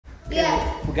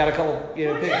Yeah. We got a couple,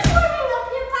 We're just warming up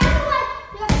here. By the way,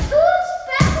 we have two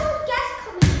special guests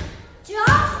coming.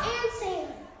 Josh and Sam.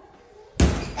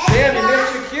 Sam, you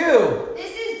missed your cue.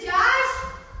 This is Josh.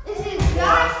 This is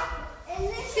Josh. And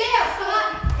this is Sam. Come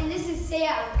on. And this is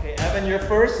Sam. Okay, Evan, you're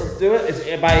first. Let's do it.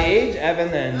 It's by age.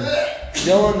 Evan, then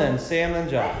Dylan, then Sam, then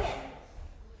Josh.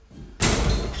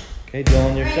 Okay,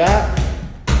 Dylan, your shot.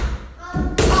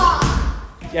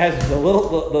 Guys, the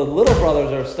little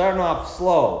brothers are starting off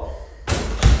slow.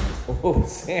 Oh,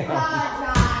 Sam.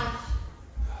 Josh.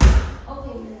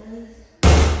 Okay, man.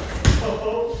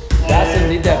 Josh didn't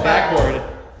need that backward.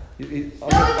 He's No,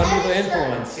 it's under the Evan's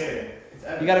influence. Kidding.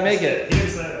 You gotta make it. He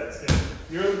didn't say that. It's kidding.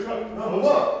 You're no,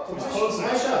 what? It was closer.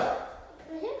 My shot.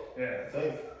 Yeah.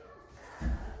 Thank.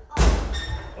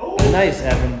 Oh. Nice,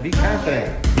 Evan. Be confident.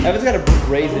 Evan's got to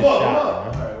raise his shot.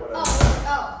 Alright, Man. whatever.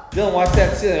 Oh. Dylan, watch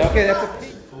that ceiling. Okay, that's a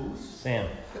P. Sam.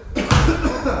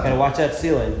 Gotta watch that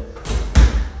ceiling.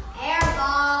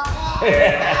 Airball.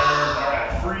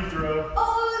 Alright, free throw.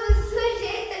 Oh, the switch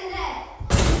hit the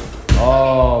net.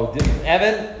 Oh,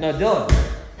 Evan? No, Dylan.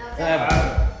 No, it's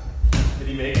Evan. Did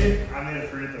he make it? I made a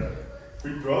free throw.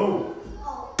 Free throw.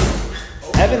 Oh.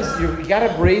 Evans, you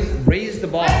gotta raise the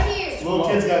ball. Right here. Little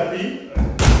kids got beat.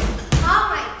 Oh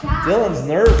my God. Dylan's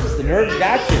nervous. The nerves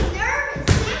got I'm you. getting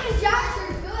nervous. Sam and Josh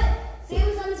are good. Sam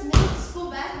was on his main school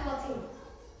basketball team.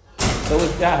 So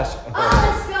was Josh. Oh,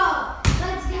 let's go.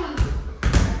 Let's go.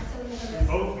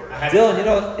 Both were. Dylan, you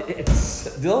know,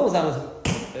 Dylan was on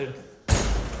his.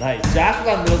 Nice. Josh was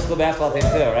on middle school basketball team too,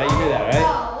 right? You knew that, right?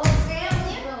 Oh, well, Sam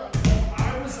was really good. I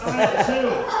was on it too.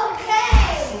 Okay.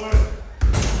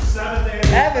 Seventh and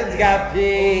Evans got P.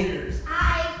 years.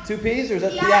 Two P's or is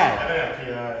that PI. PI? Evan had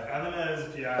PI. Evan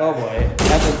has PI. Oh boy.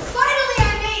 Evans. Finally, I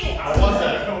made it. How was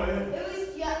that? It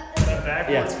was That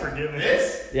yeah. backwards forgiveness.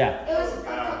 This? Yeah. It was a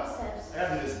couple steps. I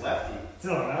gotta do this lefty.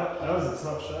 Dylan, that was a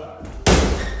tough shot.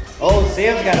 Oh,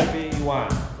 Sam's got a B. You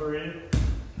want? Three.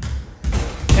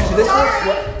 Actually,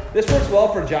 this works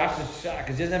well for Josh's shot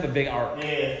because he doesn't have a big arc.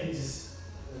 Yeah, he just.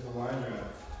 There's a line around.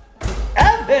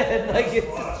 Evan, like he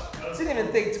didn't even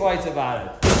think twice about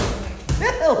it.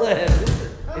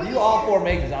 Dylan, if you all four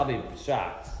make this, I'll be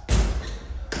shocked.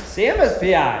 Sam is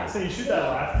PI. So you shoot that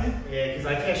lefty? Yeah, because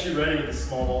I can't shoot ready with a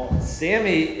small ball.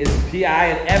 Sammy is PI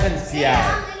and Evan's Sam,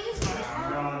 PI. then you switch.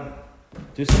 I'm going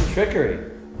Do some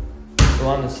trickery. Go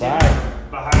on the side.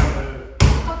 behind the.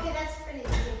 Okay, that's pretty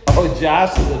easy. Oh,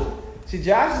 Josh is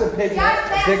Josh is a big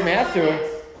Josh, master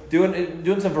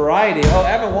doing some variety. Oh,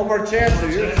 Evan, one more chance. So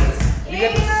you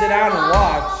get to sit down and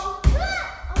watch.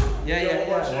 Yeah.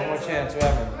 One more chance, for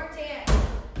Evan. One more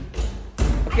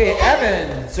chance. Okay,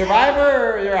 Evan,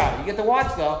 Survivor, you're out. You get to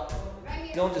watch though. Right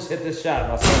here. Don't just hit this shot.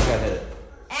 Now Sam's got to hit it.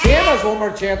 Sam has one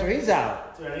more chance where he's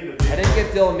out. Dude, I need a I big. didn't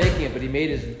get Dylan making it, but he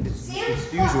made his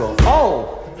usual.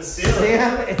 Oh, The ceiling.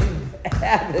 Sam and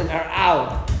Evan are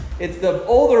out. It's the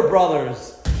older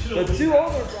brothers. The two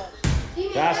older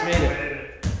brothers. Josh made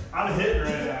it. I'm hitting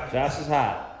right now. Josh is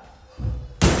hot.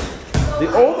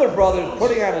 The older brothers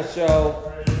putting on a show.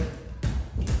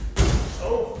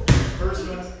 Oh, first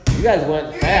one. You guys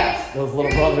went fast, those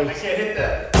little I brothers. can't hit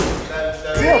that.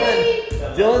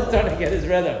 Dylan's trying to get his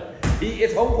rhythm.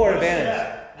 It's home court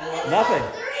advantage. Nothing.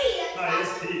 Three. No,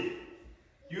 it's P.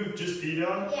 You have just P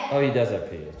down? Yeah. Oh, he does have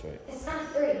P. That's right. It's not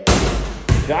three.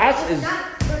 Josh It's is.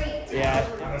 not three. Yeah.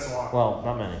 That's a lot. Well,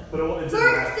 not many. But it didn't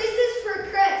First, matter. this is for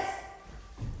Chris.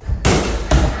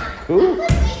 Who?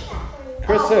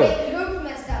 Chris who? Wait, the group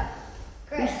messed up.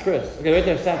 Chris. Who's Chris? Okay, right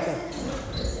there. Stop.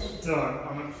 Dylan,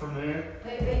 I'm from there.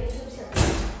 Wait, who's here?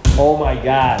 Oh my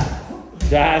God.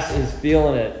 Josh is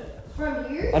feeling it. From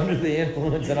here? Under the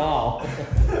influence and all.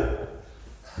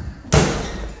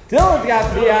 Dylan's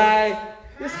got PI.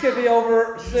 This could be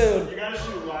over soon. You gotta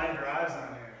shoot line drives on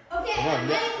here. Okay, Come on, I'm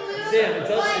yeah. getting blue. Sam, it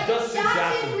does suit Josh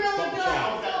Josh is really with good.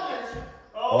 shot.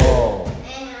 Oh. Oh.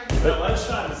 And That ledge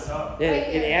shot is tough.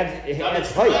 It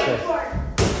adds height. backward.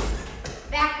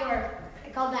 Backward. I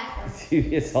call backward.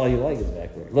 It's all you like is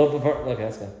backward. Look,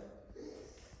 that's good.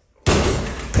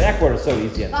 Backward is so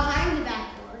easy. Behind the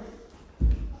backboard.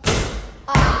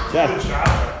 Josh, Good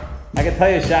shot. I can tell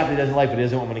you a shot that he doesn't like, but he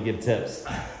doesn't want me to give tips.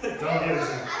 Don't give it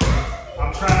to me.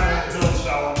 I'm trying to let Dylan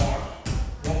shot one more.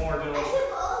 One more, I Dylan. took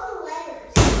all the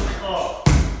letters. Oh,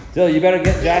 Dylan, you better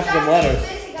get Josh some letters.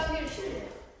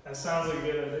 that sounds like a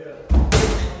good idea.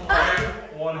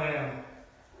 One hand.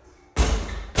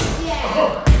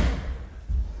 Yeah.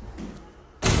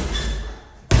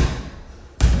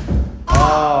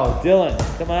 Oh, Dylan,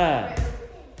 come on.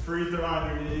 Free throw on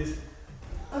your knees.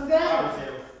 I'm good.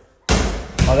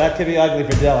 Oh, that could be ugly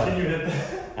for Can Dylan. you hit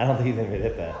that? I don't think he's gonna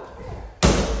hit that.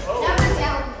 Oh. Never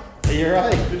tell me. You're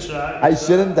right. Good shot. I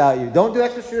shouldn't doubt you. Don't do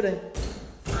extra shooting.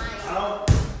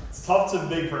 It's tough to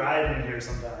big variety in here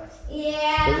sometimes. Figure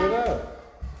Yeah. it out.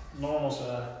 Normal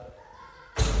shot.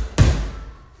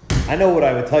 I know what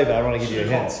I would tell you, but I don't want to give you a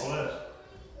Should've hint.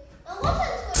 called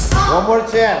switch. One more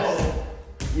chance. Oh,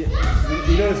 You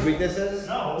know what his weakness is?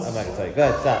 No, I'm not gonna tell you. Go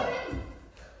ahead, stop.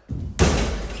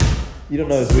 You don't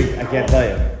know his weak. I can't tell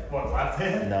you. what, left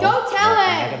hand? No. Don't tell No, I'm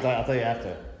him. not gonna tell you. I'll tell you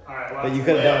after. Alright, But you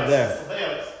could have done it there.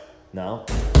 Layups. No.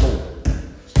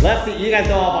 Lefty. You guys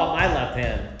know all about my left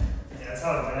hand. Yeah, that's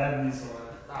how bad these are.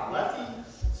 Nah, lefty.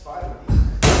 It's fine with me.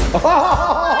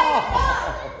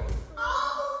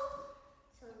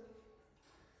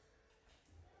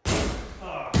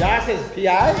 Oh, Josh is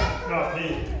PI. no,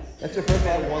 he. That's your first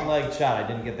one leg shot. I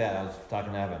didn't get that. I was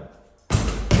talking to Evan.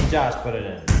 Josh put it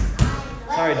in.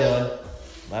 Sorry, Dylan.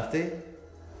 Lefty.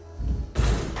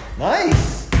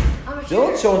 Nice.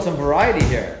 Dylan's showing some variety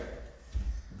here.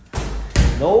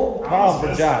 No problem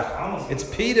for Josh. It's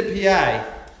P to PI.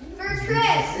 For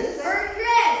Chris. For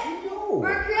Chris.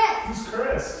 For Chris. Who's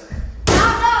Chris?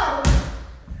 I don't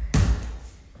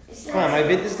know. Come on, my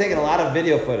vid's taking a lot of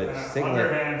video footage. Yeah, It's taking like,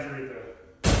 underhand free throw.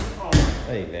 Oh,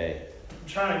 hey, hey. I'm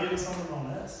trying to get you something on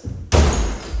this.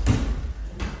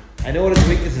 I know what his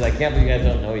weakness is. I can't believe you guys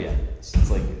don't know yet.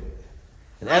 It's like,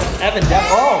 and Evan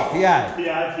PI.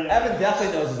 PI. Evan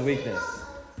definitely knows his weakness.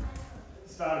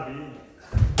 It's not a beat.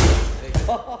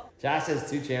 Josh has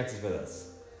 2 chances for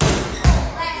this.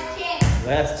 Last chance.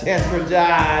 Last chance for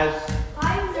Josh.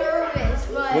 I'm nervous,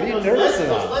 but. What are you nervous Those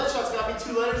about? lead shots got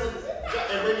me 2 letters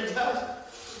and Randy Josh.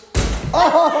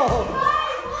 Oh!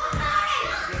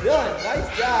 Dylan,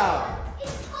 nice job.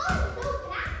 It's called no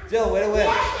back. Dylan, way to win.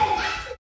 Yes,